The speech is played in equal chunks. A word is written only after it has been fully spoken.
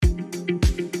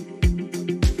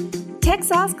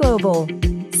TechSauce Global,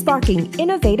 sparking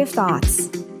innovative thoughts.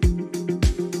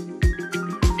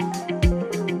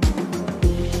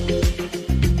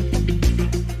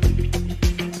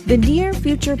 The Near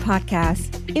Future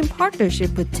Podcast in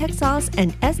partnership with TechSauce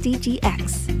and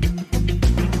SDGX.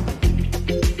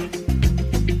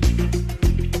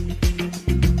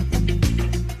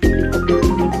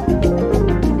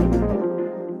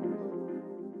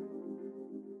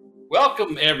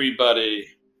 Welcome, everybody.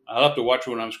 I'll have to watch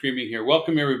when I'm screaming here.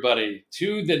 Welcome, everybody,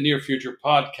 to the Near Future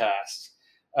Podcast,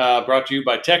 brought to you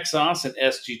by TechSauce and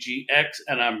SDGX,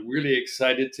 and I'm really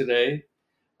excited today.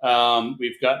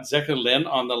 We've got Zeka Lin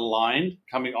on the line,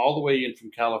 coming all the way in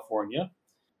from California,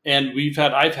 and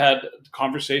I've had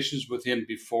conversations with him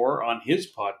before on his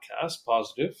podcast,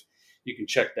 Positive. You can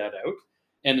check that out,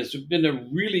 and it's been a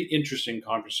really interesting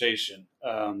conversation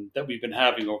that we've been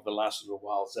having over the last little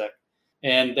while, Zek.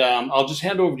 And I'll just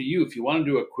hand over to you. If you want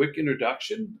to do a quick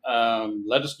introduction,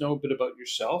 let us know a bit about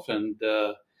yourself and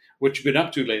what you've been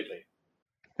up to lately.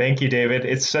 Thank you, David.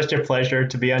 It's such a pleasure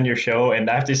to be on your show. And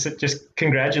I have to just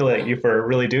congratulate you for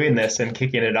really doing this and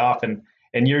kicking it off. And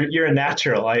you're a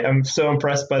natural. I'm so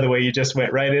impressed by the way you just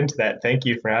went right into that. Thank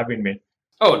you for having me.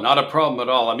 Oh, not a problem at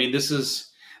all. I mean, this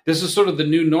is sort of the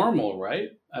new normal, right?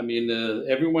 I mean,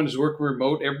 everyone is working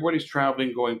remote. Everybody's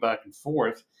traveling, going back and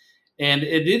forth. And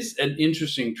it is an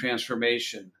interesting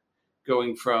transformation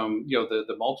going from,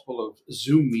 the multiple of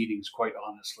Zoom meetings, quite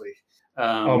honestly.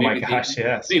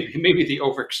 Yes. Maybe the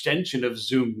overextension of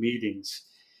Zoom meetings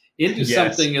into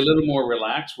something a little more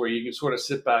relaxed where you can sort of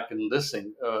sit back and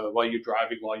listen while you're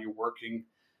driving, while you're working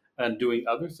and doing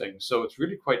other things. So it's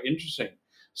really quite interesting.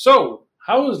 So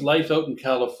how is life out in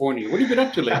California? What have you been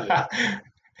up to lately?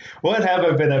 What have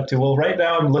I been up to? Well, right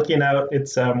now I'm looking out.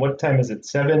 It's what time is it?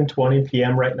 7:20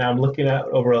 p.m. right now. I'm looking out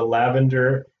over a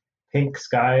lavender pink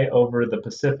sky over the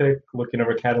Pacific, looking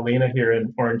over Catalina here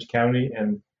in Orange County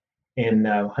and in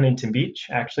Huntington Beach,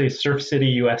 actually Surf City,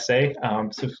 USA.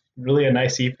 So it's really a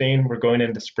nice evening. We're going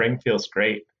into spring. Feels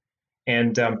great.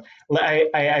 And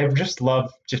I just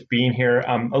love just being here.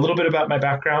 A little bit about my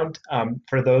background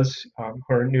for those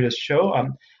who are new to the show.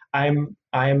 I'm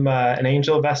an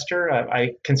angel investor.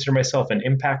 I consider myself an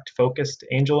impact-focused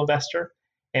angel investor,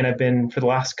 and I've been for the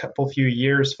last few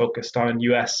years focused on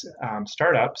U.S.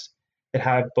 Startups that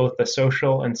have both a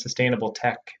social and sustainable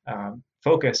tech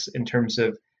focus in terms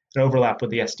of an overlap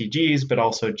with the SDGs, but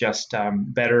also just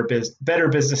better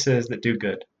businesses that do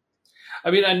good.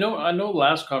 I mean, I know.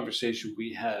 Last conversation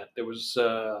we had, there was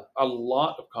a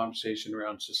lot of conversation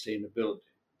around sustainability.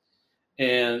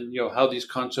 And how these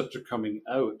concepts are coming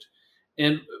out,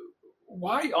 and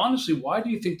why do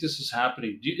you think this is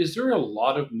happening? Is there a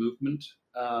lot of movement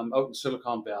out in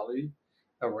Silicon Valley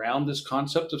around this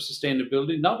concept of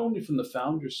sustainability, not only from the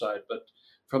founder side, but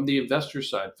from the investor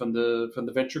side, from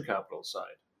the venture capital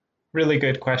side? Really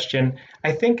good question.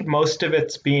 I think most of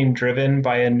it's being driven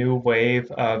by a new wave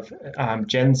of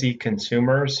Gen Z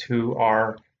consumers who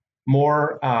are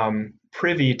more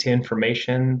privy to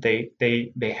information.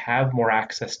 They have more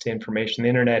access to information. The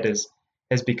internet has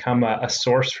become a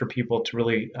source for people to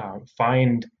really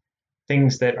find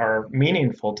things that are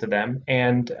meaningful to them.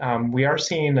 And we are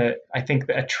seeing a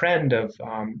trend of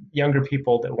younger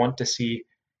people that want to see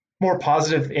more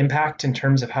positive impact in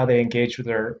terms of how they engage with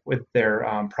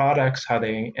their products, how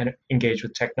they engage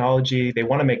with technology. They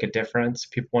want to make a difference.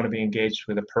 People want to be engaged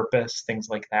with a purpose, things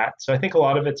like that. So I think a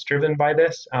lot of it's driven by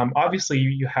this. Obviously,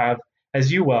 you have, as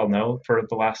you well know, for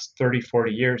the last 30,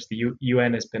 40 years, the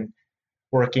UN has been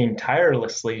working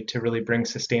tirelessly to really bring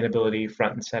sustainability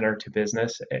front and center to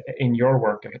business in your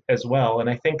work as well. And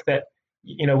I think that,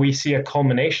 we see a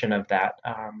culmination of that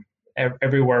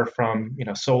everywhere from,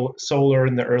 solar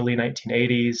in the early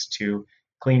 1980s to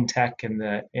clean tech in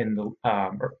the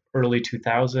early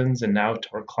 2000s, and now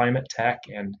toward climate tech.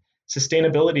 And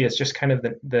sustainability is just kind of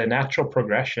the natural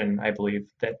progression, I believe,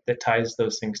 that ties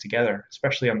those things together,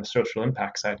 especially on the social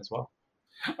impact side as well.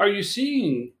 Are you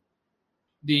seeing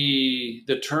the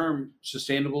term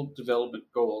Sustainable Development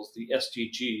Goals, the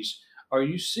SDGs, are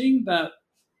you seeing that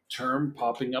term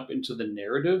popping up into the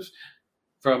narrative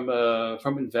from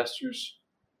investors?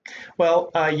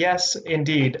 Well, yes,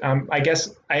 indeed. I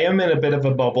guess I am in a bit of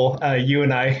a bubble. You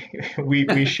and I,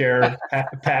 we share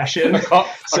passion. A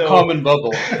common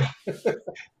bubble.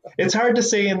 It's hard to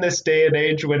say in this day and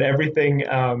age when everything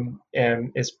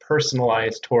is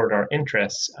personalized toward our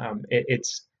interests.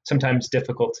 It's sometimes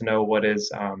difficult to know what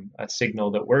is a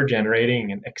signal that we're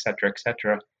generating, and et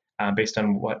cetera, based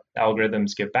on what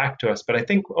algorithms give back to us. But I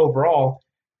think overall,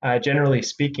 generally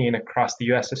speaking, across the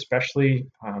U.S., especially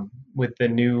with the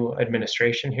new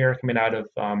administration here coming out of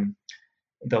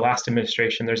the last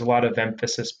administration, there's a lot of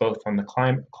emphasis both on the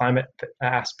climate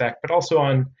aspect, but also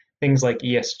on things like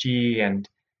ESG and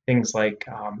things like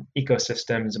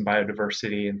ecosystems and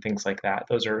biodiversity and things like that.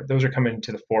 Those are coming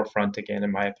to the forefront again,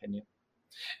 in my opinion.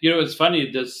 It's funny.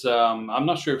 This I'm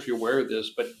not sure if you're aware of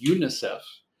this, but UNICEF,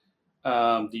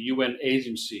 the UN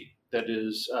agency that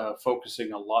is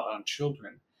focusing a lot on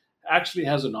children, actually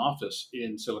has an office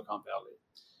in Silicon Valley.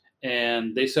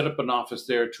 And they set up an office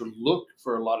there to look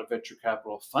for a lot of venture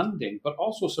capital funding, but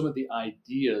also some of the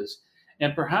ideas,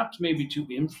 and perhaps maybe to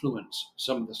influence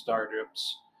some of the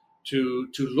startups to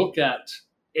look at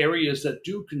areas that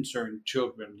do concern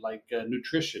children, like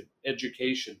nutrition,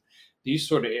 education, these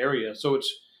sort of areas. So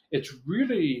it's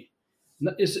really,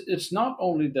 it's not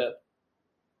only that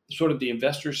sort of the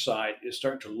investor side is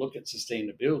starting to look at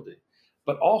sustainability,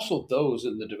 but also those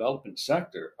in the development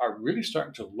sector are really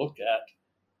starting to look at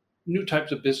new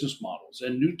types of business models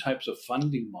and new types of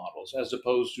funding models, as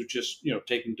opposed to just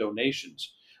taking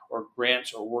donations or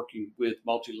grants or working with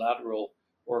multilateral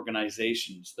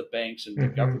organizations, the banks and the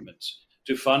governments,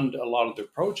 to fund a lot of their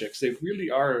projects. They really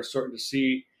are starting to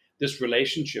see this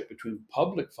relationship between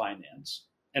public finance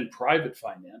and private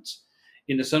finance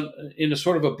in a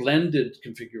sort of a blended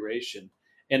configuration.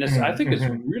 And I think it's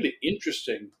really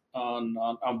interesting on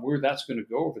where that's going to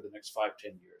go over the next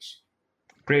 5-10 years.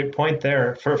 Great point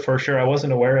there, for sure. I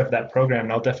wasn't aware of that program,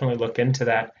 and I'll definitely look into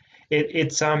that.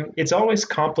 It's always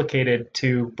complicated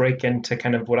to break into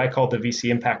kind of what I call the VC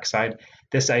impact side.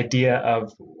 This idea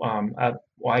of I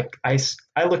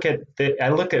look at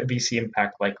VC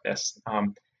impact like this.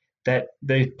 That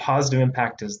the positive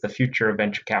impact is the future of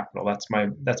venture capital.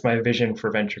 That's my vision for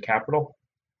venture capital.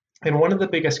 And one of the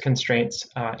biggest constraints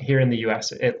here in the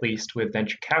U.S., at least with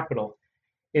venture capital,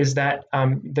 is that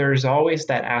there's always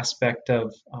that aspect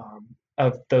of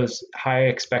those high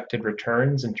expected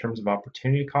returns in terms of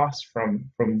opportunity costs from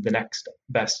the next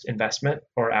best investment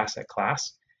or asset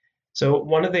class. So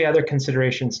one of the other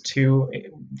considerations too,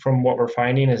 from what we're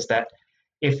finding, is that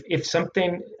if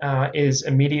something is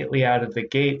immediately out of the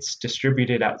gates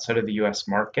distributed outside of the U.S.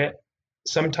 market,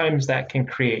 sometimes that can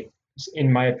create,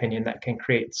 in my opinion,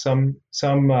 some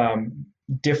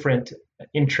different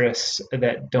interests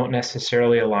that don't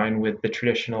necessarily align with the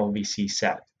traditional VC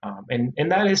set. And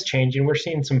that is changing. We're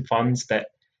seeing some funds that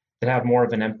have more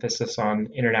of an emphasis on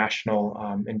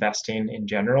international investing in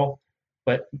general.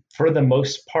 But for the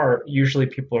most part, usually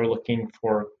people are looking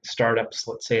for startups,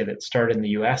 let's say, that start in the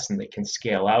US and they can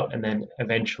scale out, and then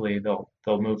eventually they'll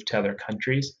move to other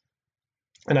countries.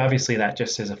 And obviously that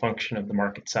just is a function of the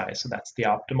market size, so that's the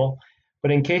optimal.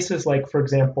 But in cases like, for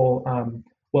example,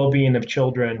 well-being of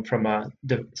children from a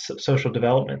social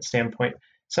development standpoint,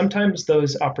 sometimes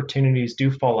those opportunities do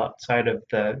fall outside of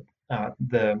the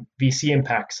VC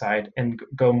impact side and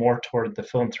go more toward the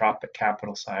philanthropic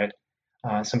capital side,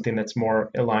 something that's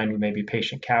more aligned with maybe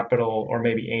patient capital or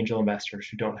maybe angel investors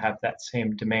who don't have that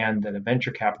same demand that a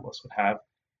venture capitalist would have,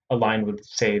 aligned with,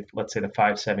 say, let's say the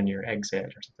 5-7 year exit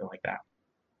or something like that.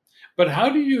 But how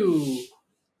do you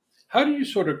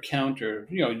sort of counter,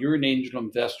 you're an angel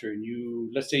investor and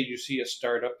let's say you see a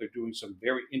startup, they're doing some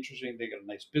very interesting, they got a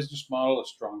nice business model, a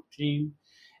strong team,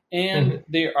 and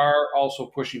they are also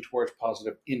pushing towards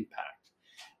positive impact.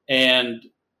 And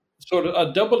sort of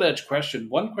a double-edged question.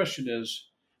 One question is,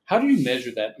 how do you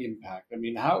measure that impact? I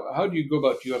mean, how do you go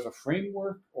about, do you have a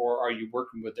framework, or are you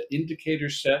working with the indicator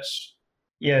sets?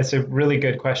 Yeah, it's a really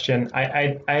good question.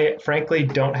 I frankly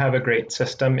don't have a great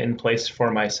system in place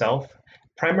for myself,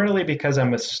 primarily because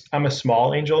I'm a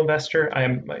small angel investor.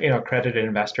 I'm accredited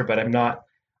investor, but I'm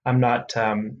not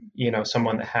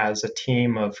someone that has a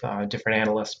team of different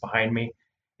analysts behind me.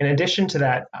 In addition to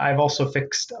that, I've also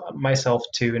fixed myself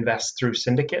to invest through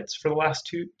syndicates for the last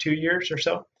two years or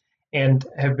so, and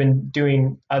have been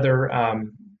doing other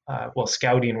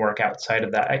scouting work outside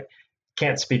of that. I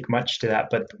can't speak much to that,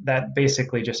 but that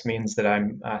basically just means that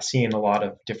I'm seeing a lot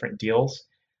of different deals.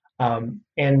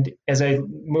 And as I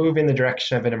move in the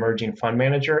direction of an emerging fund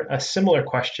manager, similar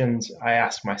questions I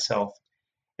ask myself.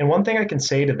 And one thing I can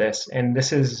say to this, and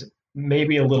this is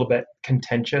maybe a little bit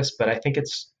contentious, but I think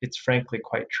it's frankly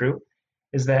quite true,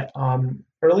 is that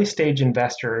early stage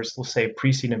investors, we'll say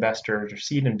pre-seed investors or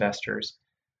seed investors,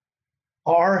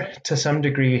 are to some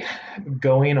degree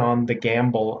going on the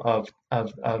gamble of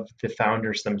the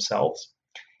founders themselves.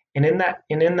 And in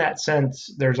that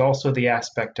sense, there's also the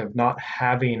aspect of not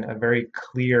having a very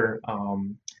clear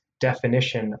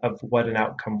definition of what an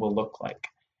outcome will look like.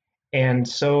 And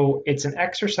so it's an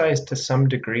exercise to some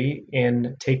degree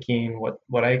in taking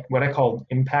what I call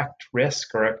impact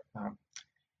risk, or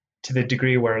to the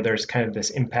degree where there's kind of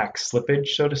this impact slippage,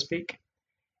 so to speak.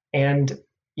 And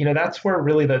that's where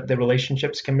really the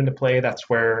relationships come into play. That's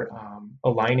where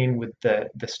aligning with the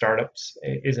startups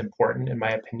is important, in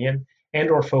my opinion, and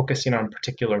or focusing on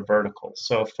particular verticals.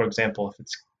 So, for example,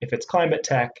 if it's climate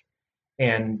tech,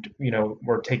 and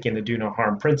we're taking the do no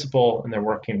harm principle, and they're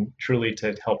working truly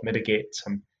to help mitigate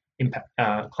some impact,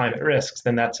 climate risks,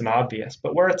 then that's an obvious.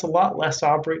 But where it's a lot less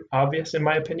obvious, in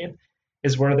my opinion,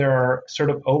 is where there are sort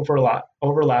of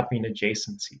overlapping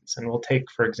adjacencies. And we'll take,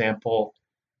 for example,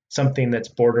 something that's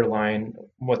borderline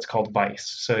what's called vice.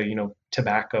 So,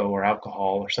 tobacco or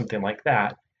alcohol or something like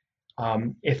that.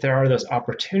 If there are those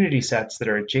opportunity sets that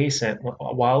are adjacent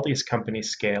while these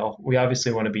companies scale, we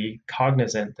obviously want to be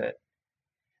cognizant that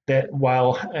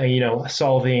while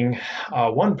solving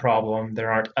one problem,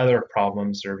 there aren't other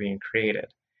problems that are being created.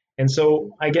 And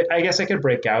so I guess I could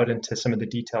break out into some of the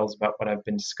details about what I've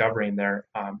been discovering there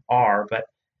but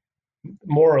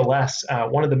more or less,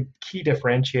 one of the key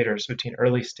differentiators between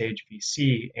early stage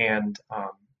VC and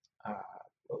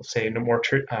say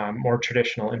more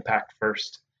traditional impact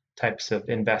first types of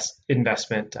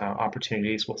investment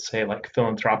opportunities, we'll say like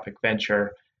philanthropic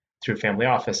venture through family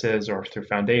offices or through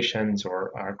foundations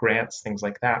or grants, things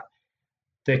like that.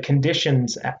 The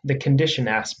condition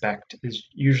aspect is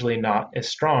usually not as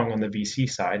strong on the VC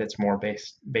side. It's more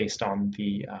based on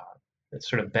the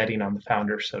sort of betting on the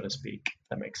founder, so to speak. If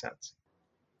that makes sense.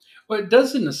 Well, it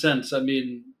does in a sense. I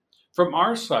mean, from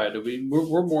our side,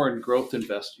 we're more in growth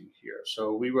investing here.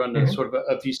 So we run a sort of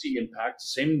a VC impact,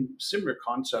 similar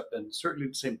concept, and certainly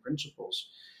the same principles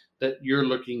that you're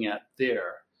looking at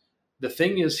there. The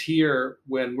thing is here,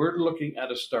 when we're looking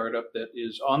at a startup that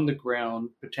is on the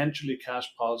ground, potentially cash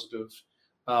positive,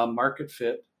 market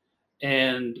fit,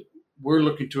 and we're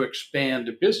looking to expand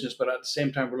a business, but at the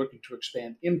same time, we're looking to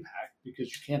expand impact because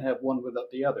you can't have one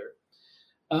without the other.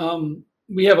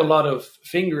 We have a lot of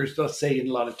fingers, let's say, in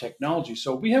a lot of technology.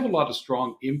 So we have a lot of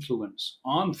strong influence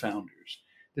on founders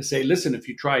to say, listen, if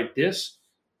you tried this,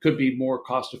 could be more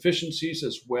cost efficiencies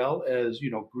as well as,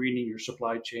 greening your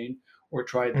supply chain, or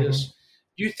try this.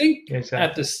 Do you think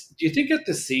at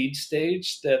the seed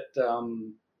stage that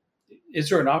is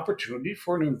there an opportunity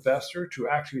for an investor to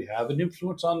actually have an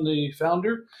influence on the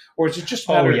founder, or is it just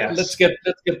a matter of let's get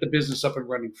the business up and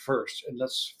running first and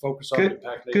let's focus on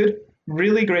impact later? Good,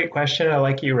 really great question. I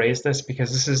like you raised this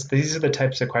because these are the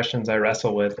types of questions I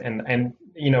wrestle with, and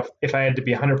if I had to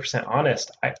be 100%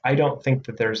 honest, I don't think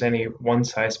that there's any one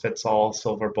size fits all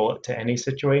silver bullet to any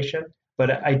situation.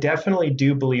 But I definitely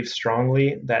do believe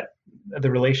strongly that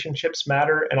the relationships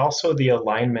matter, and also the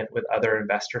alignment with other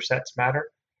investor sets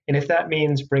matter. And if that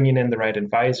means bringing in the right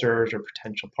advisors or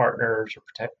potential partners or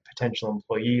potential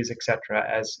employees, et cetera,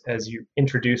 as you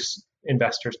introduce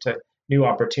investors to new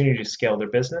opportunities to scale their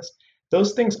business,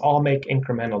 those things all make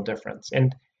incremental difference.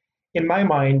 And in my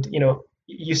mind,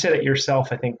 you said it yourself,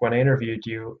 I think, when I interviewed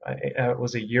you, it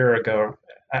was a year ago.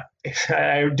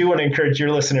 I do want to encourage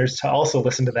your listeners to also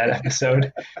listen to that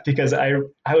episode because I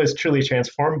was truly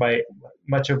transformed by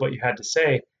much of what you had to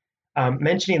say.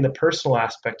 Mentioning the personal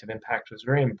aspect of impact was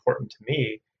very important to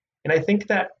me. And I think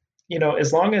that,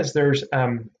 as long as there's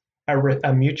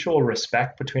a mutual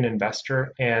respect between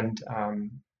investor and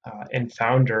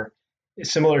founder,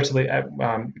 similar to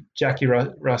the Jackie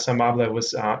Rosamabla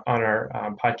was on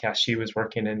our podcast. She was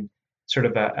working in sort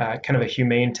of a kind of a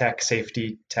humane tech,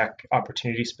 safety tech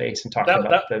opportunity space, and talking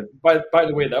about the. By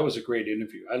the way, that was a great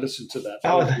interview. I listened to that.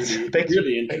 That was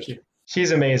really interesting.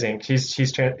 She's amazing.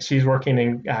 She's working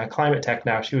in climate tech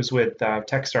now. She was with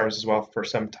Techstars as well for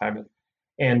some time,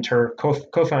 and her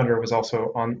co-founder was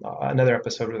also on another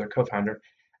episode with her co-founder.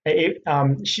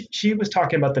 She was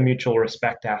talking about the mutual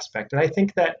respect aspect, and I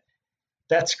think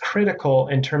that's critical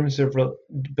in terms of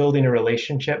building a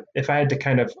relationship. If I had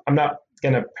to I'm not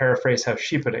going to paraphrase how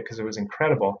she put it because it was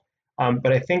incredible,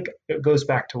 but I think it goes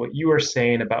back to what you were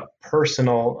saying about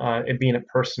personal, it being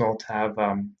personal to have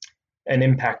an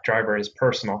impact driver is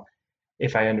personal,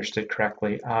 if I understood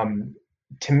correctly.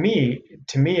 To me,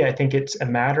 I think it's a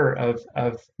matter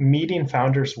of meeting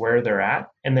founders where they're at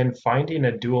and then finding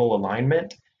a dual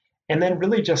alignment, and then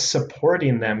really just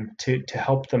supporting them to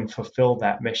help them fulfill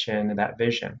that mission and that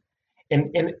vision.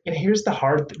 And this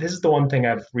is the one thing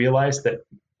I've realized that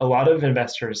a lot of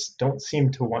investors don't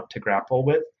seem to want to grapple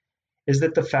with, is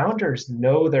that the founders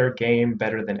know their game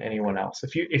better than anyone else.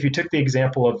 If you took the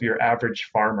example of your average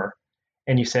farmer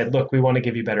and you said, look, we want to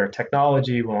give you better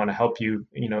technology, we want to help you,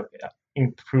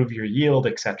 improve your yield,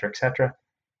 et cetera, et cetera.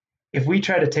 If we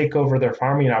try to take over their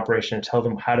farming operation and tell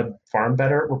them how to farm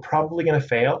better, we're probably going to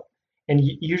fail. And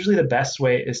usually the best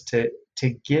way is to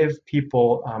give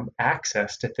people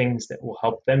access to things that will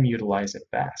help them utilize it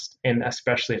best, and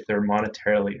especially if they're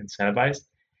monetarily incentivized.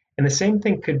 And the same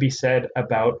thing could be said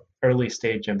about early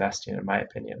stage investing, in my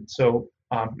opinion. So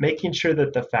making sure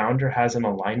that the founder has an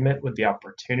alignment with the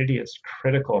opportunity is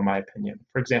critical, in my opinion.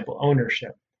 For example,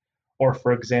 ownership, or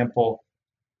for example,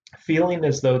 feeling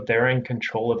as though they're in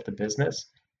control of the business.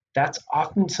 That's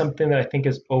often something that I think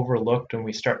is overlooked when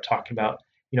we start talking about,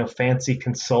 fancy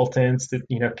consultants that,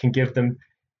 can give them,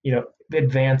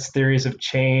 advanced theories of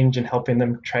change and helping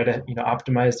them try to,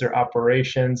 optimize their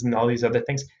operations and all these other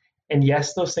things. And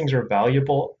yes, those things are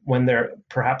valuable when they're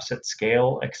perhaps at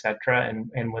scale, et cetera,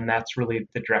 and when that's really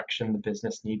the direction the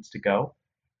business needs to go.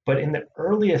 But in the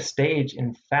earliest stage,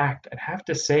 in fact, I'd have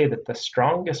to say that the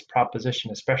strongest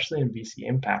proposition, especially in VC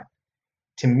impact,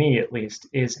 to me at least,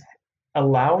 is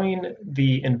allowing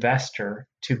the investor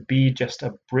to be just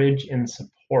a bridge in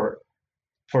support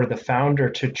for the founder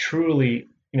to truly,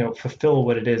 fulfill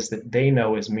what it is that they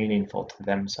know is meaningful to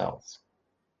themselves.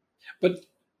 But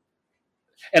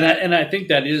I think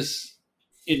that is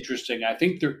interesting. I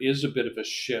think there is a bit of a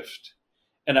shift,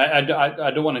 and I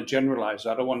don't want to generalize.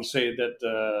 I don't want to say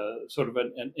that sort of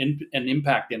an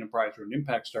impact enterprise or an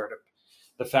impact startup,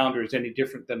 the founder is any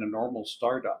different than a normal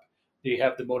startup. They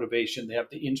have the motivation, they have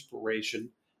the inspiration.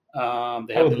 I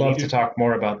would love to talk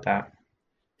more about that.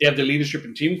 They have the leadership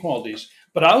and team qualities.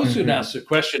 But I was going to ask a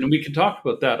question, and we can talk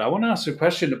about that. I want to ask a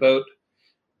question about,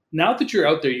 now that you're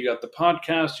out there, you got the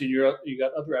podcast and you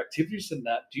got other activities than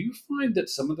that. Do you find that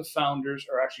some of the founders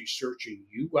are actually searching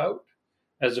you out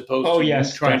as opposed to you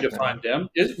trying to find them?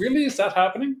 Is that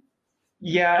happening?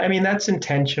 Yeah, I mean, that's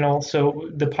intentional. So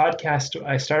the podcast,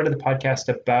 I started the podcast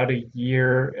about a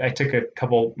year. I took a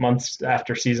couple months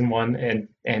after season one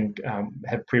and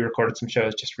had pre-recorded some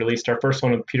shows, just released our first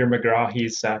one with Peter McGraw.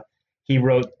 He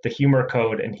wrote the humor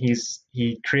code, and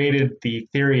he created the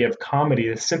theory of comedy,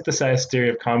 the synthesized theory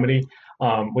of comedy,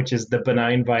 which is the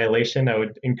benign violation. I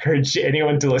would encourage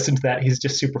anyone to listen to that. He's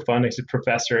just super fun. He's a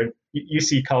professor at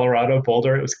UC Colorado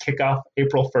Boulder. It was kickoff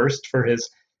April 1st for his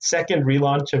second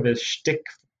relaunch of his Shtick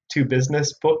to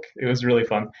Business book. It was really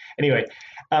fun. Anyway,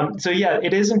 so yeah,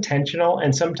 it is intentional,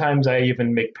 and sometimes I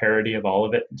even make parody of all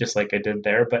of it, just like I did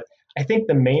there. But I think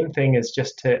the main thing is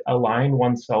just to align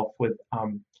oneself with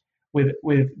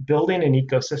building an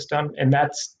ecosystem, and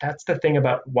that's the thing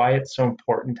about why it's so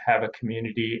important to have a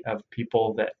community of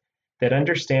people that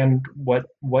understand what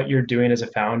you're doing as a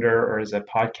founder or as a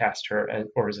podcaster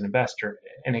or as an investor,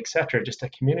 and et cetera. Just a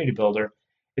community builder.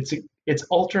 It's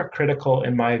ultra critical,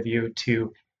 in my view,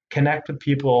 to connect with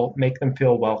people, make them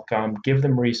feel welcome, give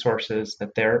them resources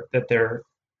that they're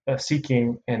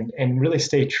seeking, and really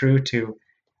stay true to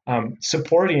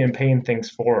supporting and paying things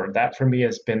forward. That for me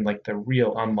has been like the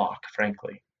real unlock,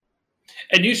 frankly.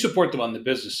 And you support them on the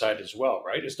business side as well,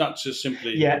 right? It's not just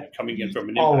simply coming in from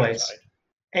an impact side.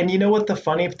 And you know what the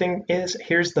funny thing is?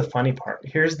 Here's the funny part.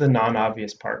 Here's the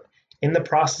non-obvious part. In the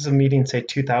process of meeting, say,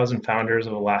 2,000 founders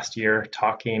over the last year,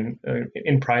 talking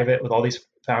in private with all these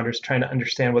founders, trying to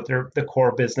understand what the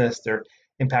core business, their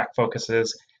impact focus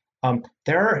is,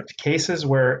 there are cases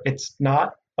where it's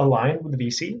not aligned with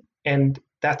VC, and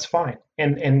that's fine.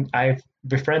 And I've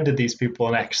befriended these people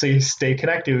and actually stay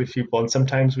connected with people. And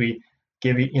sometimes we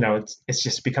give, it's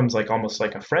just becomes like almost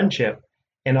like a friendship.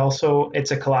 And also it's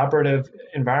a collaborative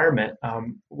environment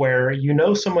where,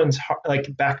 someone's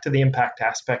like, back to the impact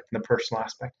aspect and the personal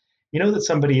aspect, that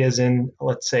somebody is in,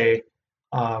 let's say,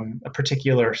 a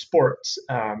particular sports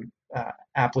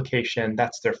application,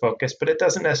 that's their focus, but it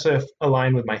doesn't necessarily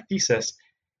align with my thesis.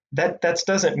 That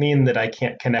doesn't mean that I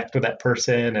can't connect with that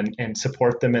person and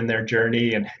support them in their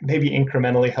journey and maybe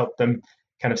incrementally help them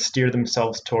kind of steer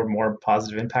themselves toward more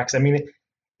positive impacts. I mean,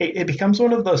 it becomes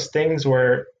one of those things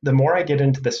where the more I get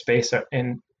into the space,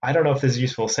 and I don't know if this is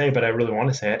useful to say, but I really want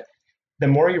to say it, the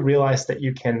more you realize that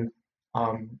you can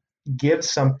give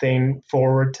something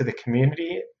forward to the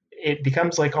community, it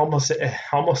becomes like almost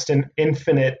an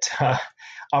infinite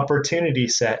opportunity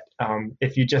set.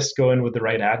 If you just go in with the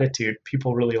right attitude,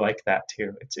 people really like that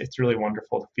too. It's really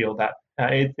wonderful to feel that.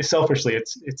 Selfishly,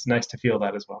 it's nice to feel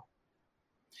that as well.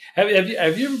 Have you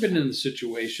ever been in the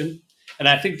situation, and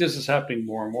I think this is happening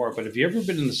more and more, but have you ever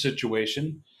been in the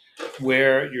situation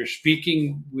where you're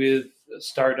speaking with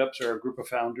startups or a group of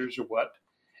founders or what?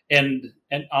 And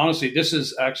honestly, this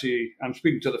is actually, I'm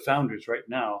speaking to the founders right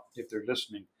now, if they're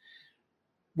listening,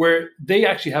 where they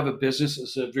actually have a business.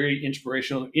 It's a very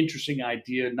inspirational, interesting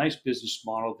idea, nice business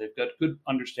model. They've got good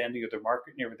understanding of their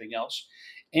market and everything else.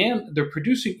 And they're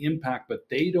producing impact, but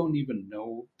they don't even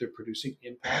know they're producing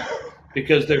impact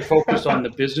because they're focused on the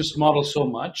business model so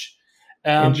much.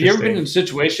 Have you ever been in a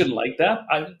situation like that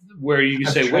where you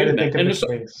say, wait a minute,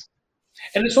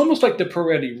 and it's almost like the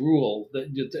Peretti rule,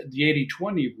 the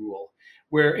 80-20 rule,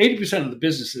 where 80% of the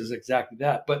business is exactly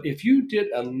that. But if you did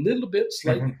a little bit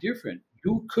slightly different,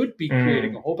 you could be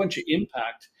creating a whole bunch of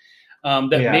impact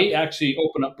that may actually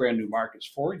open up brand new markets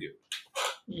for you.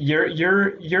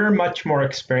 You're much more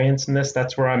experienced in this.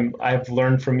 That's where I've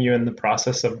learned from you in the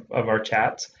process of our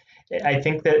chats. I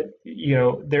think that,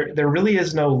 there really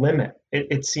is no limit.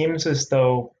 It seems as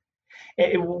though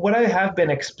what I have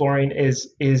been exploring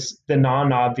is the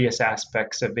non-obvious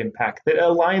aspects of impact that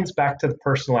aligns back to the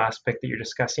personal aspect that you're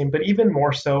discussing, but even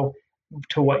more so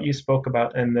to what you spoke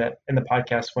about in the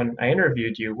podcast when I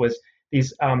interviewed you was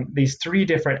these three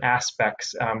different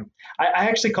aspects. I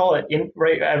actually call it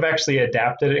I've actually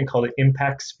adapted it and called it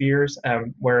impact spheres,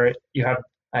 where you have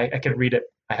I could read it.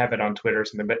 I have it on Twitter or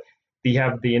something, but you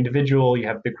have the individual, you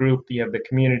have the group, you have the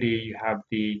community, you have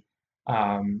the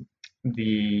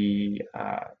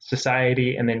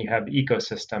society, and then you have the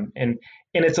ecosystem. And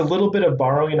it's a little bit of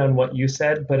borrowing on what you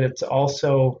said, but it's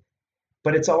also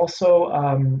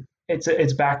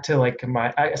it's back to like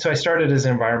so I started as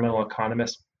an environmental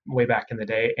economist way back in the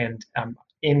day, and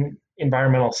in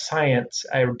environmental science,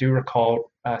 I do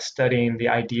recall studying the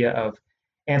idea of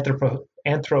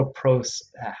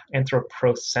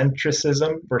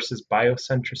anthropocentrism versus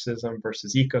biocentrism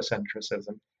versus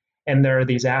ecocentrism. And there are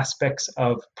these aspects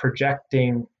of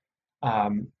projecting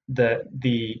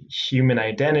the human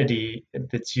identity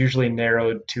that's usually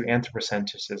narrowed to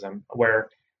anthropocentrism, where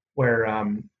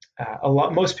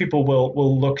most people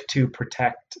will look to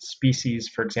protect species,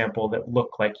 for example, that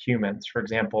look like humans. For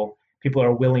example, people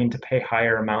are willing to pay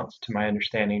higher amounts, to my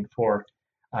understanding, for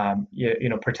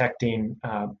protecting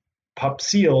pup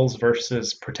seals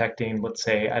versus protecting, let's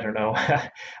say, I don't know,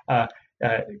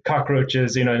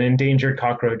 cockroaches, an endangered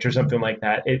cockroach or something like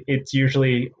that. It's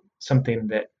usually something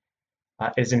that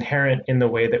is inherent in the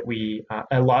way that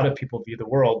a lot of people view the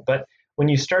world. But when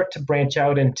you start to branch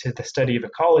out into the study of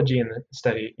ecology and the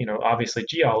study, obviously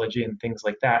geology and things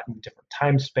like that, and different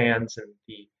time spans and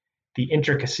the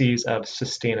intricacies of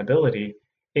sustainability,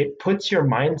 it puts your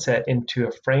mindset into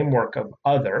a framework of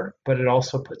other, but it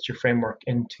also puts your framework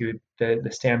into the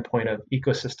standpoint of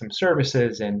ecosystem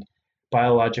services and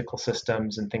biological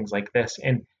systems and things like this.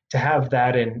 And to have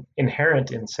that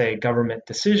inherent in, say, government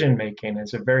decision making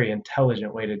is a very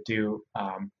intelligent way to do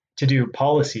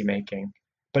policy making.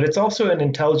 But it's also an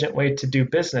intelligent way to do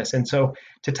business. And so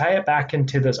to tie it back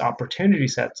into those opportunity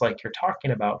sets like you're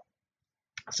talking about,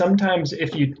 sometimes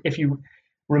if you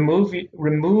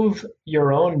remove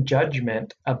your own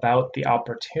judgment about the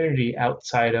opportunity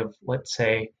outside of, let's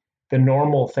say, the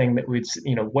normal thing that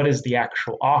what is the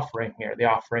actual offering here? The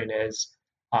offering is,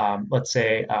 let's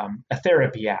say, a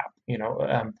therapy app.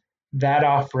 That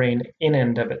offering in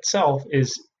and of itself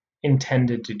is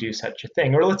intended to do such a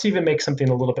thing. Or let's even make something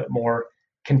a little bit more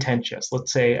contentious.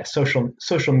 Let's say a social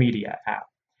media app.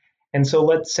 And so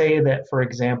let's say that, for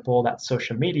example, that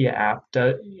social media app,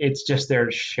 it's just there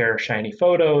to share shiny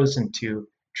photos and to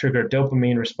trigger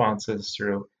dopamine responses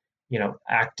through,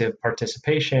 active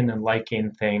participation and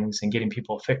liking things and getting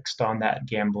people fixed on that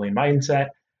gambling mindset.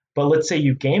 But let's say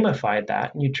you gamified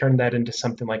that and you turn that into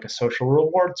something like a social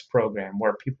rewards program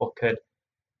where people could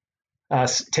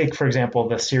take, for example,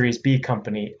 the Series B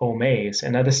company, Omaze.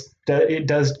 And now it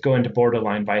does go into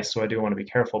borderline vice, so I do want to be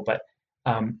careful. But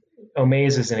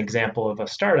Omaze is an example of a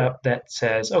startup that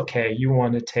says, okay, you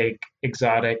want to take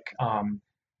exotic,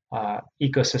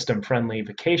 ecosystem-friendly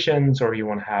vacations, or you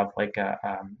want to have like a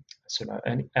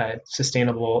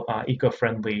sustainable,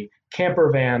 eco-friendly camper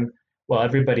van. Well,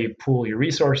 everybody pool your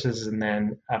resources, and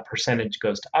then a percentage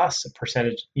goes to us. A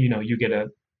percentage, you get a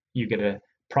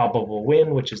probable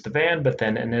win, which is the van, but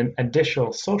then an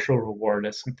additional social reward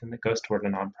is something that goes toward a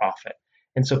nonprofit.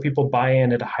 And so people buy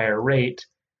in at a higher rate,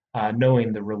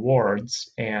 knowing the rewards,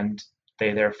 and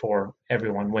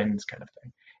everyone wins kind of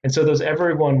thing. And so those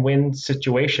everyone wins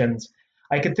situations,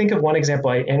 I could think of one example.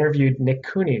 I interviewed Nick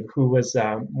Cooney, who was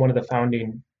one of the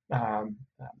founding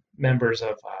members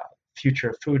of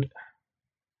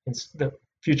the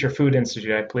Future Food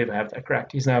Institute. I believe I have that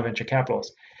correct. He's now a venture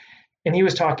capitalist. And he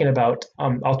was talking about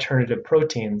alternative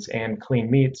proteins and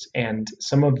clean meats and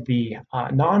some of the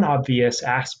non-obvious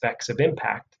aspects of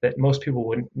impact that most people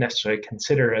wouldn't necessarily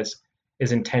consider as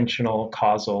intentional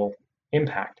causal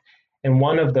impact. And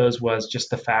one of those was just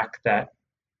the fact that,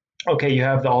 okay, you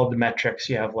have all the metrics.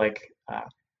 You have like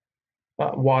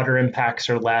water impacts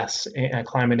are less,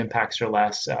 climate impacts are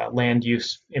less, land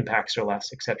use impacts are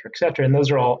less, et cetera, et cetera. And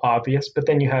those are all obvious. But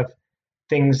then you have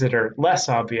things that are less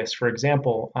obvious. For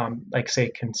example, like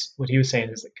say, what he was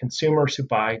saying is that consumers who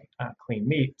buy clean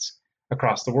meats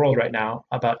across the world right now,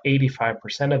 about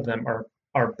 85% of them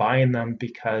are buying them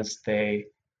because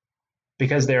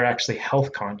because they're actually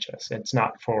health conscious. It's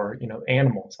not for,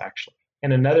 animals actually.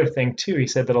 And another thing too, he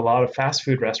said that a lot of fast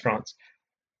food restaurants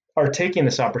are taking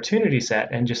this opportunity set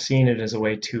and just seeing it as a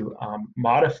way to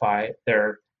modify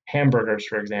their hamburgers,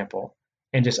 for example,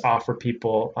 and just offer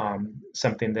people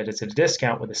something that is at a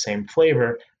discount with the same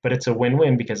flavor, but it's a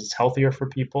win-win because it's healthier for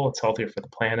people, it's healthier for the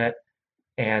planet,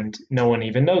 and no one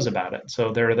even knows about it.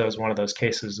 So one of those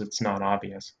cases that's not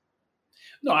obvious.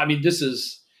 No, I mean,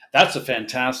 that's a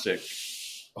fantastic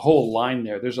whole line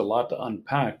there. There's a lot to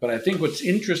unpack, but I think what's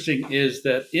interesting is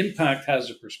that impact has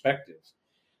a perspective.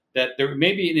 That there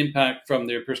may be an impact from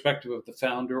the perspective of the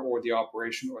founder or the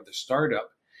operation or the startup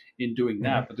in doing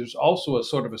that, but there's also a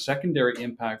sort of a secondary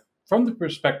impact from the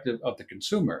perspective of the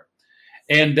consumer.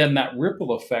 And then that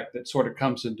ripple effect that sort of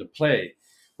comes into play,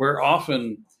 where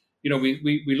often,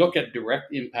 we look at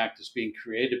direct impact as being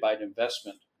created by an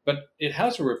investment, but it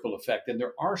has a ripple effect. And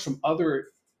there are some other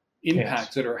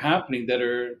impacts that are happening that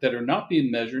are not being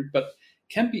measured, but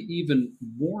can be even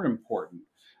more important.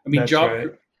 I mean,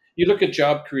 you look at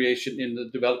job creation in the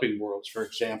developing worlds, for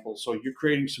example. So you're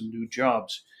creating some new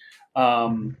jobs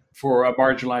for a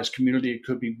marginalized community. It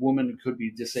could be women, it could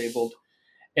be disabled.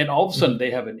 And all of a sudden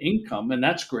they have an income, and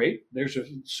that's great. There's a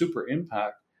super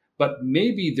impact. But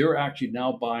maybe they're actually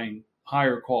now buying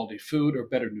higher quality food or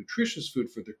better nutritious food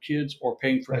for their kids, or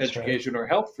paying for education or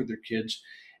health for their kids.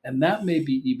 And that may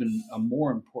be even a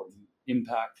more important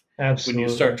impact when you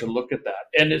start to look at that.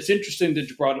 And it's interesting that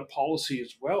you brought up policy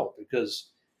as well, because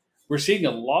we're seeing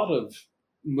a lot of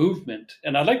movement,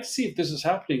 and I'd like to see if this is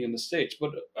happening in the States,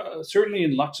 but certainly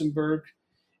in Luxembourg,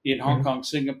 in Hong Kong,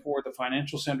 Singapore, the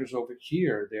financial centers over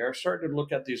here, they are starting to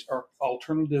look at these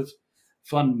alternative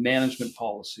fund management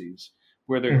policies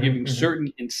where they're giving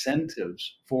certain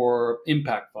incentives for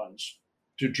impact funds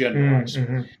to generalize.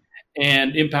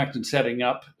 And impact in setting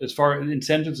up, as far as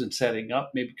incentives in setting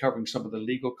up, maybe covering some of the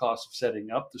legal costs of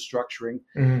setting up, the structuring,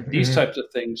 these types of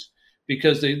things,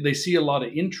 because they see a lot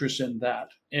of interest in that.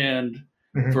 And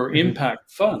for impact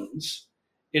funds,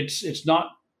 it's not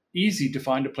easy to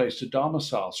find a place to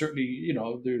domicile. Certainly,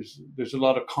 there's a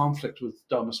lot of conflict with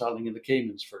domiciling in the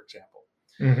Caymans, for example.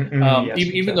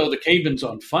 Even though the Caymans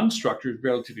on fund structure is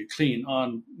relatively clean,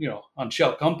 on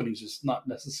shell companies it's not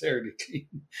necessarily clean,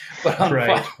 but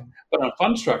on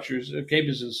fund structures,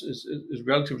 Caymans is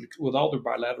relatively, with all their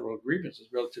bilateral agreements, is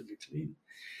relatively clean.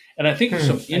 And I think there's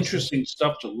some interesting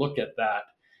stuff to look at that.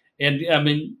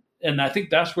 And I think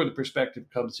that's where the perspective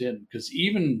comes in, because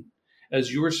even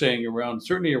as you were saying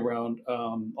certainly around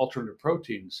alternative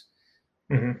proteins,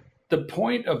 the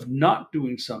point of not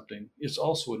doing something is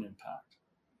also an impact.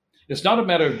 It's not a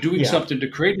matter of doing something to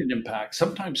create an impact.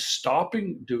 Sometimes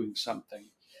stopping doing something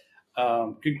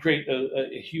can create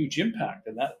a huge impact,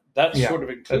 and that's sort of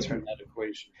included in that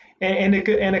equation.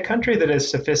 And a country that is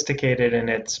sophisticated in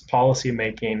its policy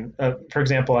making. For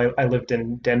example, I lived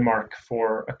in Denmark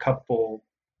for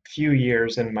few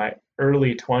years in my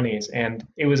early 20s, and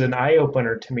it was an eye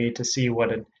opener to me to see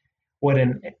what an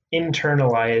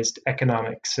internalized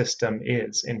economic system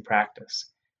is in practice.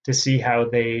 To see how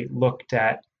they looked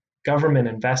at government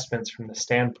investments from the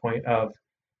standpoint of,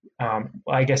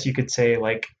 I guess you could say,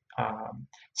 like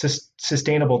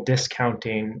sustainable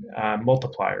discounting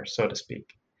multipliers, so to speak.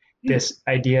 This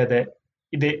idea that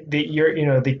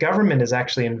the government is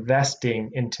actually investing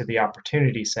into the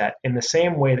opportunity set in the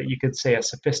same way that you could say a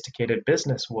sophisticated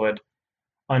business would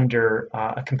under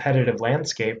a competitive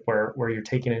landscape where you're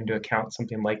taking into account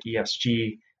something like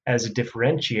ESG as a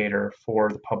differentiator for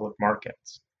the public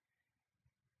markets.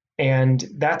 And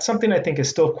that's something I think is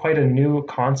still quite a new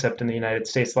concept in the United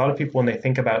States. A lot of people, when they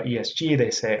think about ESG,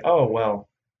 they say, oh, well,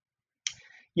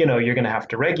 you're going to have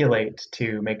to regulate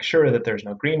to make sure that there's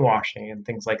no greenwashing and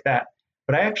things like that.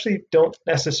 But I actually don't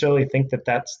necessarily think that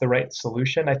that's the right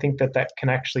solution. I think that can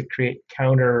actually create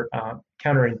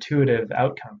counterintuitive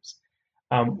outcomes.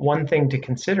 One thing to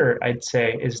consider, I'd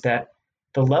say, is that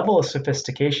the level of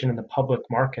sophistication in the public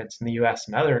markets in the US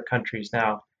and other countries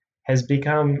now has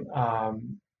become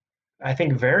I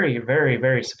think very, very,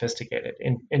 very sophisticated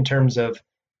in terms of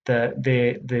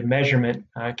the measurement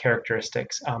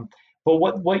characteristics. But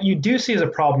what you do see as a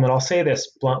problem, and I'll say this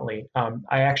bluntly,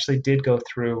 I actually did go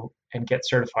through and get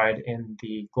certified in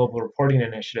the Global Reporting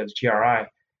Initiatives, GRI,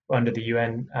 under the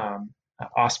UN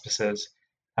auspices.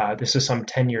 This was some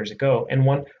 10 years ago. And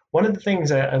one of the things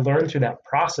that I learned through that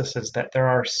process is that there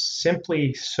are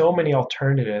simply so many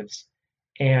alternatives,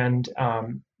 and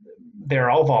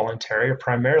they're all voluntary or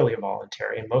primarily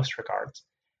voluntary in most regards,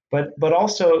 but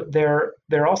also they're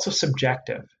also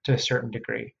subjective to a certain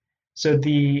degree. So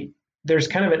there's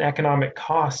kind of an economic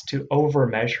cost to over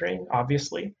measuring,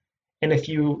 obviously, And if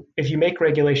you make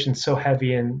regulations so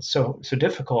heavy and so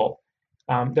difficult,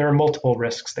 there are multiple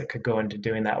risks that could go into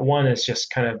doing that. One is just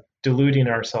kind of deluding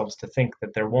ourselves to think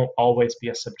that there won't always be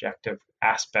a subjective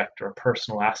aspect or a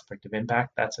personal aspect of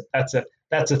impact. That's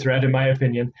a threat, in my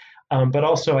opinion. But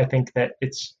also, I think that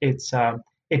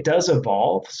it does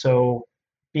evolve. So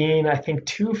being, I think,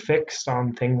 too fixed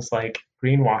on things like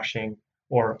greenwashing,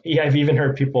 or I've even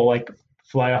heard people like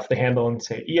fly off the handle and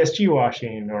say ESG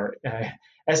washing or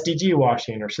SDG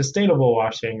washing or sustainable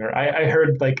washing, or I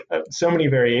heard like so many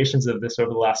variations of this over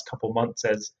the last couple months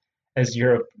as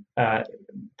Europe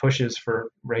pushes for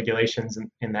regulations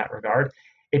in that regard.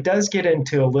 It does get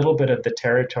into a little bit of the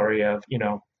territory of,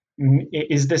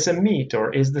 is this a meat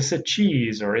or is this a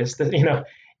cheese or is this,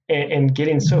 and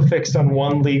getting so fixed on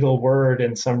one legal word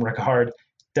in some regard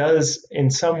does in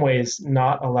some ways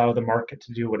not allow the market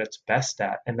to do what it's best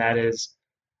at, and that is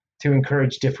to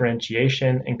encourage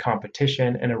differentiation and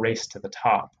competition and a race to the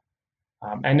top.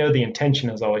 I know the intention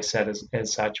is always set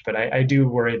as such, but I do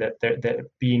worry that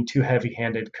being too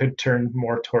heavy-handed could turn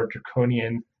more toward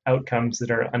draconian outcomes that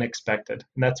are unexpected,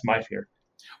 and that's my fear.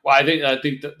 Well, I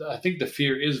think the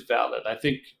fear is valid. I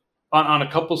think on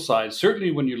a couple sides,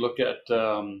 certainly when you look at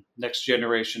next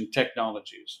generation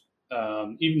technologies,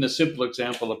 even the simple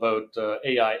example about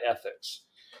AI ethics.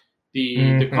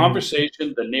 The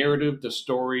conversation, the narrative, the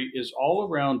story is all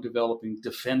around developing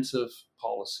defensive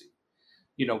policy,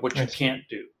 what you can't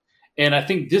do. And I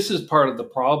think this is part of the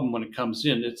problem when it comes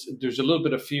in. There's a little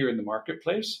bit of fear in the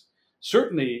marketplace,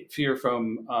 certainly fear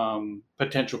from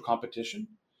potential competition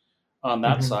on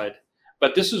that side.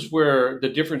 But this is where the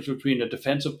difference between a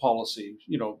defensive policy,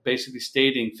 basically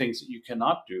stating things that you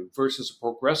cannot do, versus a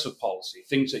progressive policy,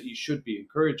 things that you should be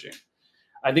encouraging.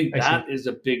 I think that is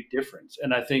a big difference.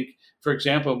 And I think, for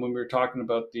example, when we were talking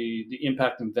about the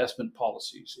impact investment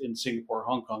policies in Singapore,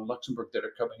 Hong Kong, Luxembourg that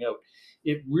are coming out,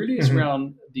 it really is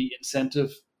around the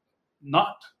incentive,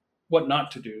 not what not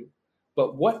to do,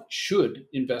 but what should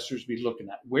investors be looking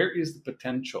at? Where is the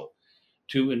potential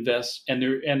to invest? And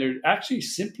they're actually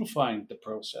simplifying the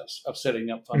process of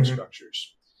setting up fund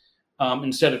structures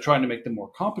instead of trying to make them more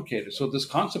complicated. So this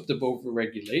concept of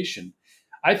overregulation,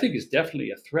 I think, is definitely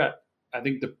a threat. I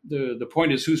think the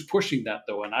point is who's pushing that,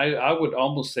 though. And I would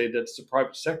almost say that it's the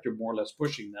private sector more or less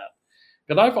pushing that.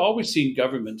 But I've always seen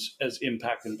governments as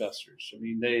impact investors. I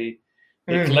mean, they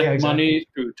collect money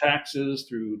through taxes,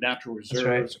 through natural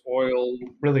reserves, oil,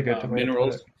 really good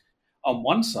minerals on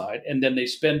one side, and then they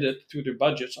spend it through their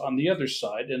budgets on the other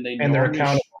side. And they're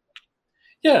accountable.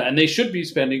 Yeah, and they should be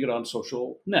spending it on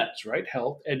social nets, right?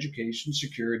 Health, education,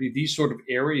 security, these sort of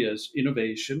areas,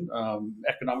 innovation,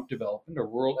 economic development or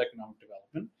rural economic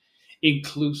development,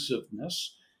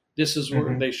 inclusiveness. This is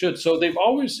where they should. So they've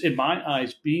always, in my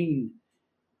eyes, been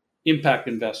impact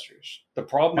investors. The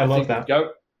problem,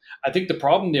 I think the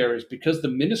problem there is because the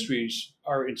ministries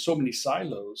are in so many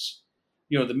silos.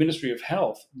 The Ministry of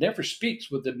Health never speaks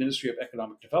with the Ministry of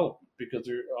Economic Development because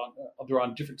they're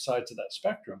on different sides of that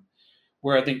spectrum.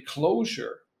 Where I think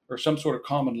closure or some sort of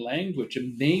common language,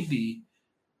 and maybe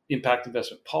impact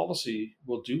investment policy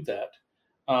will do that.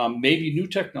 Maybe new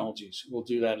technologies will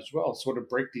do that as well. Sort of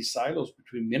break these silos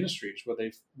between ministries,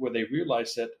 where they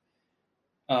realize that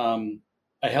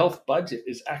a health budget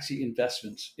is actually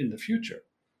investments in the future,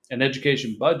 an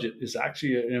education budget is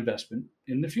actually an investment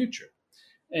in the future,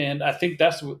 and I think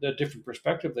that's the different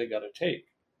perspective they got to take.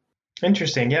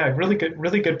 Interesting. Yeah, really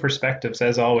good perspectives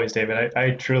as always, David.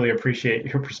 I truly appreciate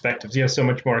your perspectives. You have so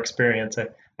much more experience. I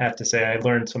have to say, I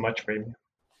learned so much from you.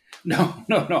 No.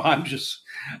 I'm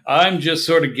just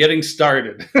sort of getting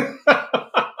started.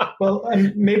 Well,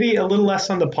 maybe a little less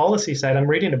on the policy side. I'm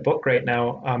reading a book right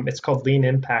now. It's called Lean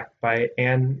Impact by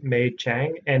Anne May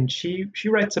Chang, and she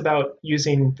writes about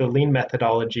using the lean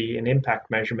methodology in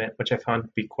impact measurement, which I found to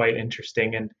be quite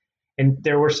interesting. And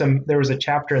there was a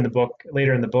chapter in the book,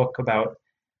 later in the book, about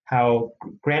how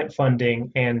grant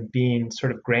funding and being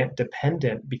sort of grant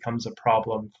dependent becomes a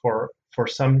problem for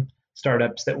some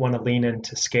startups that want to lean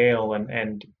into scale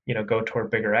and go toward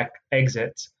bigger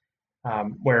exits,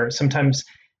 where sometimes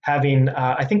having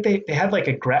I think they had like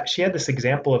she had this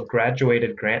example of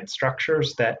graduated grant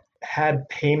structures that had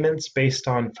payments based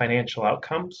on financial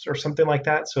outcomes or something like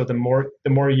that. So the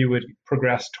more you would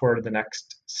progress toward the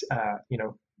next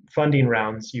funding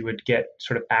rounds, you would get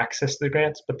sort of access to the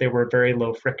grants, but they were very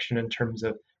low friction in terms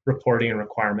of reporting and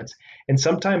requirements. And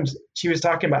sometimes she was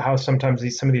talking about how sometimes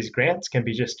some of these grants can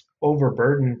be just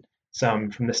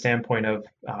overburdensome from the standpoint of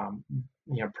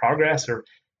progress or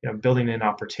building an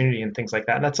opportunity and things like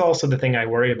that. And that's also the thing I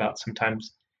worry about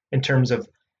sometimes in terms of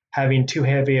having too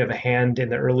heavy of a hand in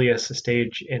the earliest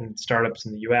stage in startups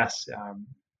in the US.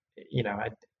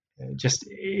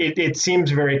 it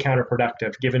seems very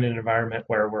counterproductive given an environment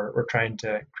where we're trying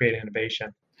to create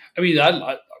innovation. I mean,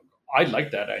 I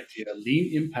like that idea,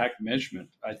 lean impact measurement.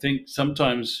 I think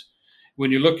sometimes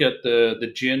when you look at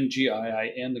the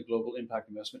GII, and the Global Impact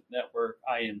Investment Network,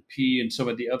 INP, and some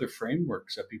of the other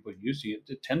frameworks that people are using,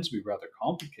 it tends to be rather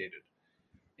complicated.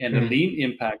 And a lean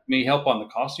impact may help on the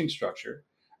costing structure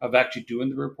of actually doing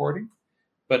the reporting,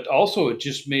 but also it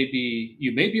just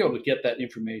you may be able to get that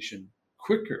information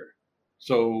quicker.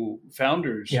 So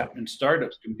founders and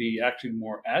startups can be actually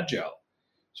more agile,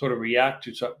 sort of react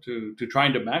to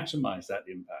trying to maximize that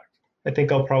impact. I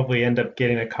think I'll probably end up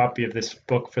getting a copy of this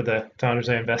book for the founders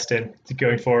I invest in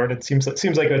going forward. It seems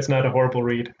like it's not a horrible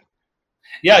read.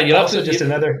 Yeah, you also just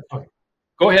another. Oh.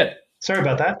 Go ahead. Sorry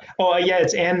about that. Oh, yeah,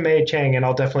 it's Ann Mei Chang, and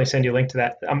I'll definitely send you a link to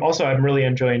that. I'm really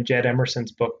enjoying Jed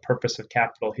Emerson's book, Purpose of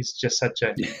Capital. He's just such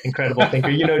an incredible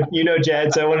thinker. You know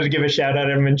Jed, so I wanted to give a shout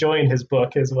out. I'm enjoying his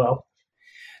book as well.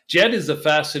 Jed is a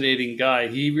fascinating guy.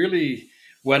 He really,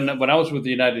 when I was with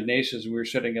the United Nations, we were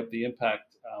setting up the Impact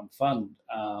Fund.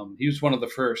 He was one of the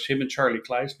first. Him and Charlie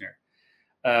Kleisner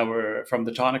were from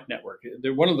the Tonic Network.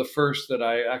 They're one of the first that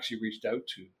I actually reached out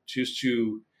to, just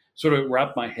to sort of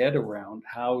wrap my head around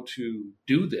how to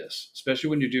do this, especially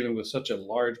when you're dealing with such a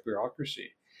large bureaucracy,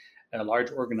 a large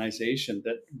organization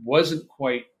that wasn't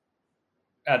quite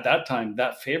at that time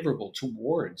that favorable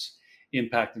towards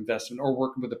impact investment or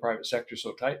working with the private sector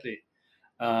so tightly.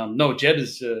 No, Jed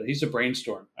he's a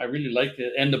brainstorm. I really like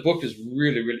it. And the book is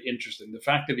really, really interesting. The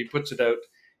fact that he puts it out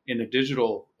in a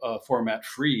digital format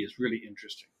free is really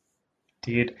interesting.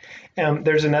 Indeed.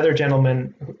 There's another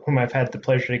gentleman whom I've had the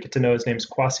pleasure to get to know. His name's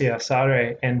Kwasi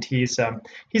Asare, and he's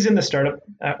in the startup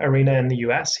arena in the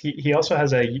U.S. He also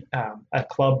has a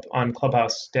club on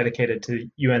Clubhouse dedicated to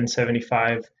UN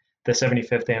 75, the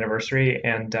 75th anniversary,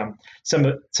 and some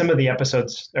of the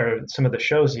episodes or some of the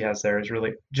shows he has there is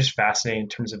really just fascinating in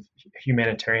terms of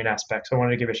humanitarian aspects. So I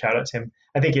wanted to give a shout out to him.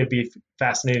 I think it'd be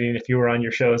fascinating if you were on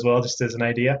your show as well, just as an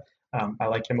idea. I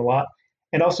like him a lot.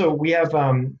 And also we have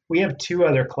two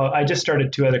other clubs. I just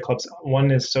started two other clubs.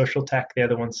 One is social tech, the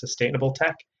other one's sustainable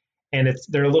tech, and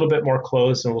they're a little bit more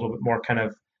closed and a little bit more kind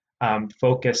of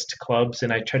focused clubs.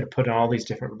 And I try to put in all these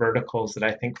different verticals that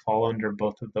I think fall under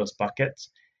both of those buckets.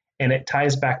 And it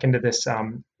ties back into this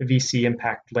VC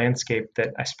impact landscape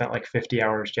that I spent like 50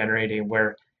 hours generating,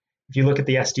 where if you look at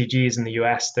the SDGs in the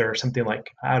US, there are something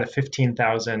like out of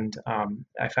 15,000,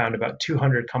 I found about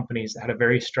 200 companies that had a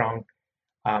very strong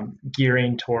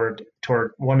gearing toward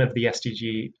one of the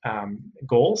SDG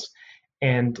goals,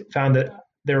 and found that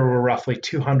there were roughly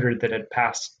 200 that had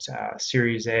passed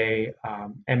Series A,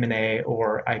 M&A,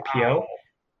 or IPO. Wow.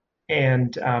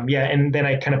 And and then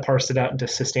I kind of parsed it out into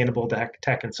sustainable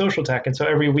tech and social tech. And so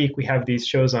every week we have these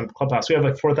shows on Clubhouse. We have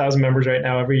like 4,000 members right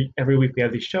now. Every week we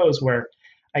have these shows where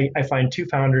I find two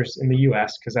founders in the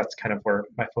US, because that's kind of where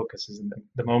my focus is in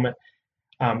the moment.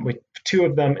 With two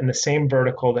of them in the same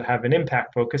vertical that have an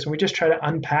impact focus, and we just try to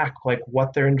unpack like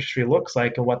what their industry looks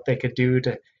like and what they could do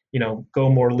to, go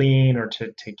more lean or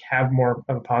to have more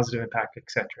of a positive impact, et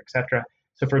cetera, et cetera.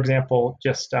 So for example,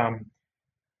 just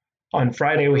on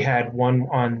Friday, we had one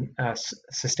on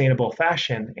sustainable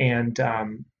fashion, and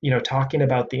talking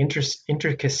about the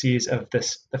intricacies of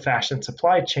the fashion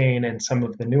supply chain and some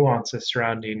of the nuances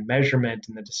surrounding measurement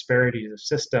and the disparities of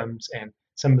systems and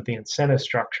some of the incentive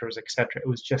structures, et cetera. It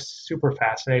was just super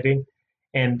fascinating.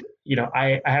 And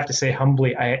I have to say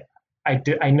humbly,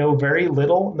 I know very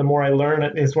little. The more I learn,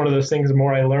 it's one of those things. The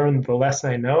more I learn, the less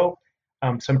I know.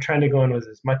 So I'm trying to go in with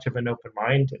as much of an open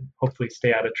mind and hopefully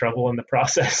stay out of trouble in the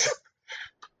process.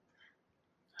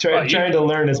 Trying to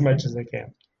learn as much as I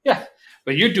can. Yeah,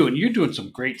 but you're doing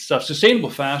some great stuff.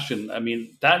 Sustainable fashion. I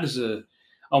mean, that is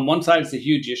on one side it's a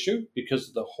huge issue because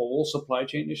of the whole supply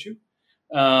chain issue,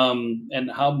 and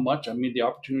how much. I mean, the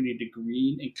opportunity to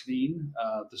green and clean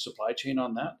the supply chain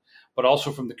on that, but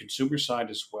also from the consumer side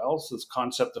as well. So this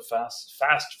concept of fast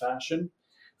fashion,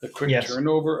 the quick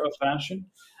turnover of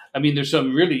fashion. I mean, there's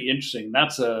some really interesting.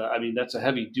 That's a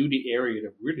heavy duty area to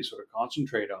really sort of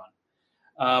concentrate on.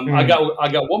 I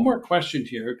got one more question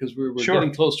here because we're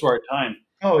getting close to our time.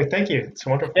 Oh, thank you. It's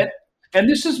wonderful. And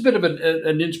this is a bit of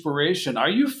an inspiration. Are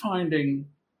you finding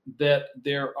that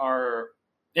there are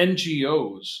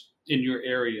NGOs in your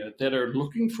area that are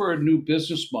looking for a new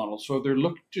business model? So they're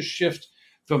looking to shift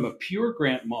from a pure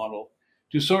grant model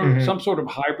to some sort of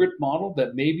hybrid model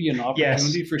that may be an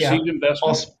opportunity for seed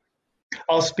investment?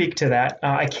 I'll speak to that.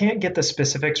 I can't get the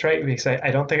specifics right because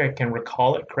I don't think I can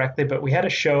recall it correctly, but we had a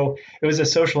show. It was a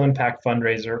social impact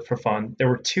fundraiser for fun. There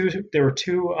were two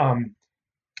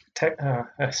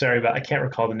sorry, but I can't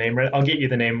recall the name. I'll get you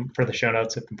the name for the show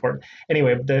notes if important.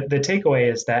 Anyway, the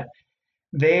takeaway is that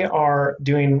they are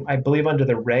doing, I believe, under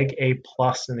the Reg A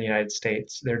Plus in the United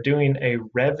States, they're doing a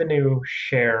revenue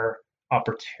share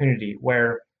opportunity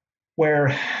where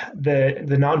the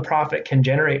nonprofit can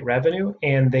generate revenue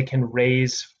and they can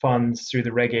raise funds through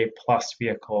the Reg A Plus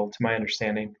vehicle, to my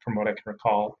understanding, from what I can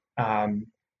recall,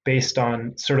 based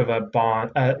on sort of a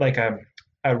bond, like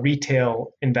a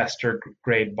retail investor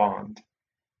grade bond.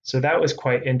 So that was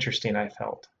quite interesting, I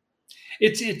felt.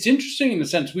 It's interesting in the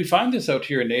sense we find this out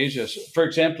here in Asia. So, for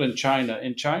example, in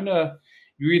China,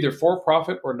 you're either for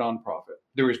profit or nonprofit.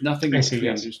 There is nothing in between.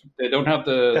 Yes. They don't have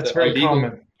That's very legal,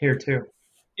 common here too.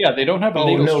 Yeah, they don't have a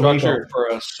legal structure for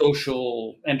a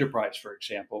social enterprise, for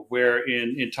example, where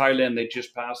in Thailand they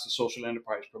just passed the Social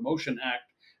Enterprise Promotion Act.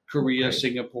 Korea, right.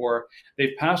 Singapore,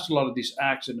 they've passed a lot of these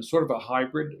acts in a sort of a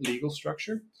hybrid legal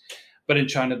structure, but in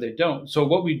China they don't. So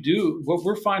what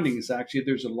we're finding is actually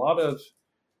there's a lot of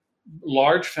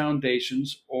large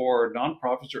foundations or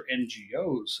nonprofits or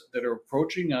NGOs that are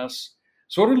approaching us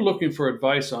sort of looking for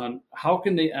advice on how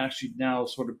can they actually now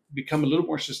sort of become a little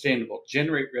more sustainable,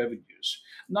 generate revenues,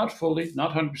 not fully,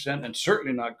 not 100%, and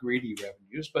certainly not greedy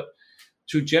revenues, but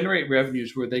to generate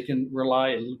revenues where they can rely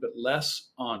a little bit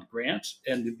less on grants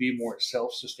and to be more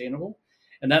self-sustainable,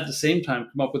 and at the same time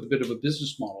come up with a bit of a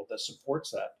business model that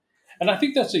supports that. And I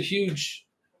think that's a huge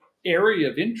area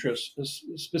of interest,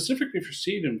 specifically for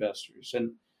seed investors.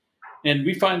 And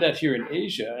we find that here in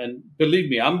Asia. And believe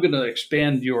me, I'm going to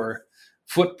expand your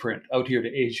footprint out here to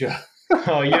Asia.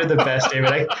 Oh, you're the best,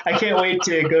 David. I can't wait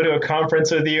to go to a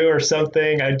conference with you or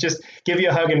something. I'd just give you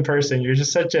a hug in person. You're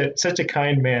just such a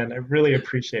kind man. I really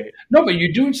appreciate it. No, but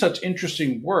you're doing such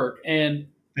interesting work. And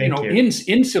Thank you.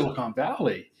 In Silicon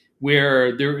Valley,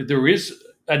 where there is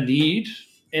a need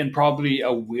and probably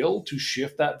a will to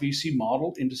shift that VC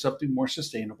model into something more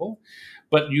sustainable.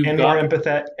 But more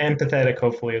empathetic,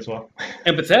 hopefully, as well.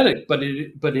 Empathetic, but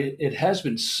it has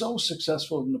been so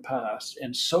successful in the past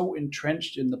and so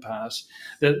entrenched in the past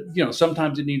that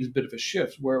sometimes it needs a bit of a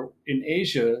shift. Where in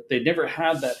Asia they never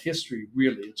had that history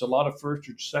really. It's a lot of first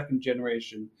or second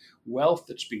generation wealth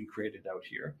that's being created out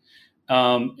here,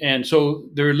 and so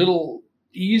they're a little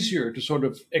easier to sort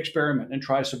of experiment and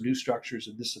try some new structures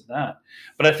and this and that.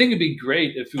 But I think it'd be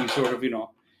great if we sort of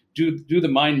do the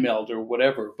mind meld or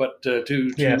whatever, but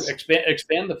to yes.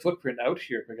 expand the footprint out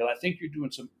here, because I think you're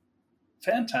doing some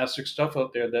fantastic stuff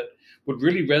out there that would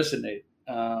really resonate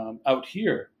out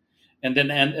here, and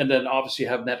then obviously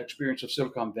having that experience of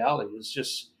Silicon Valley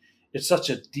it's such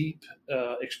a deep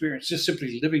experience, just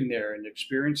simply living there and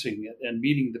experiencing it and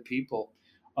meeting the people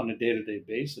on a day-to-day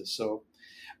basis. So,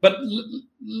 but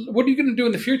what are you going to do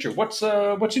in the future? What's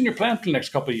in your plan for the next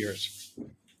couple of years?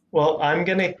 Well, I'm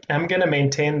gonna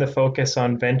maintain the focus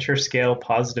on venture scale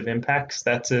positive impacts.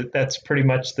 That's pretty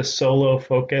much the solo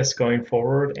focus going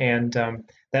forward, and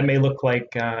that may look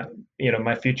like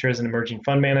my future as an emerging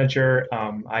fund manager.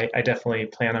 I definitely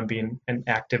plan on being an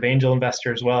active angel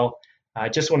investor as well. I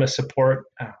just want to support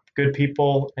good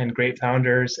people and great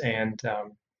founders and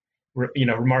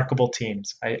remarkable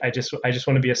teams. I just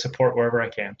want to be a support wherever I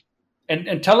can.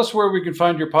 And tell us where we can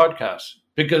find your podcasts,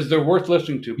 because they're worth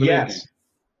listening to. Yes.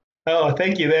 Oh,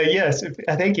 thank you. Yes,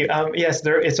 thank you. Yes,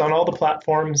 it's on all the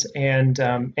platforms, and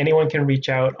anyone can reach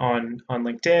out on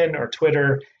LinkedIn or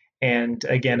Twitter. And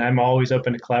again, I'm always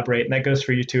open to collaborate, and that goes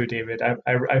for you too, David.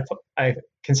 I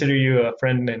consider you a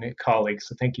friend and a colleague,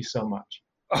 so thank you so much.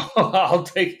 Oh,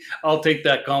 I'll take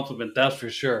that compliment. That's for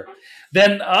sure.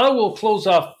 Then I will close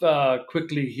off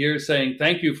quickly here, saying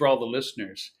thank you for all the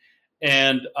listeners.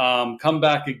 And come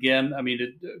back again. I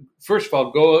mean, first of all,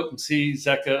 go out and see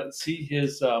Zeka, see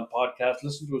his podcast,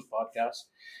 listen to his podcast.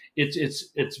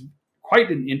 It's quite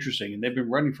interesting, and they've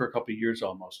been running for a couple of years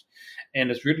almost,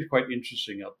 and it's really quite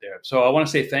interesting out there. So I want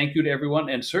to say thank you to everyone,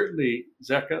 and certainly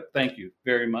Zeka, thank you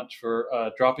very much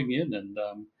for dropping in and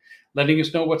letting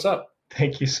us know what's up.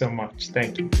 Thank you so much.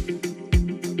 Thank you.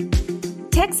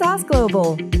 TechSauce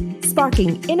Global,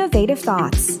 sparking innovative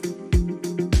thoughts.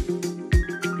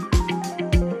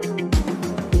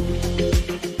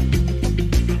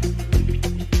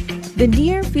 The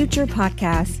Near Future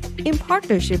Podcast, in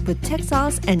partnership with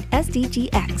TechSauce and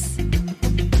SDGX.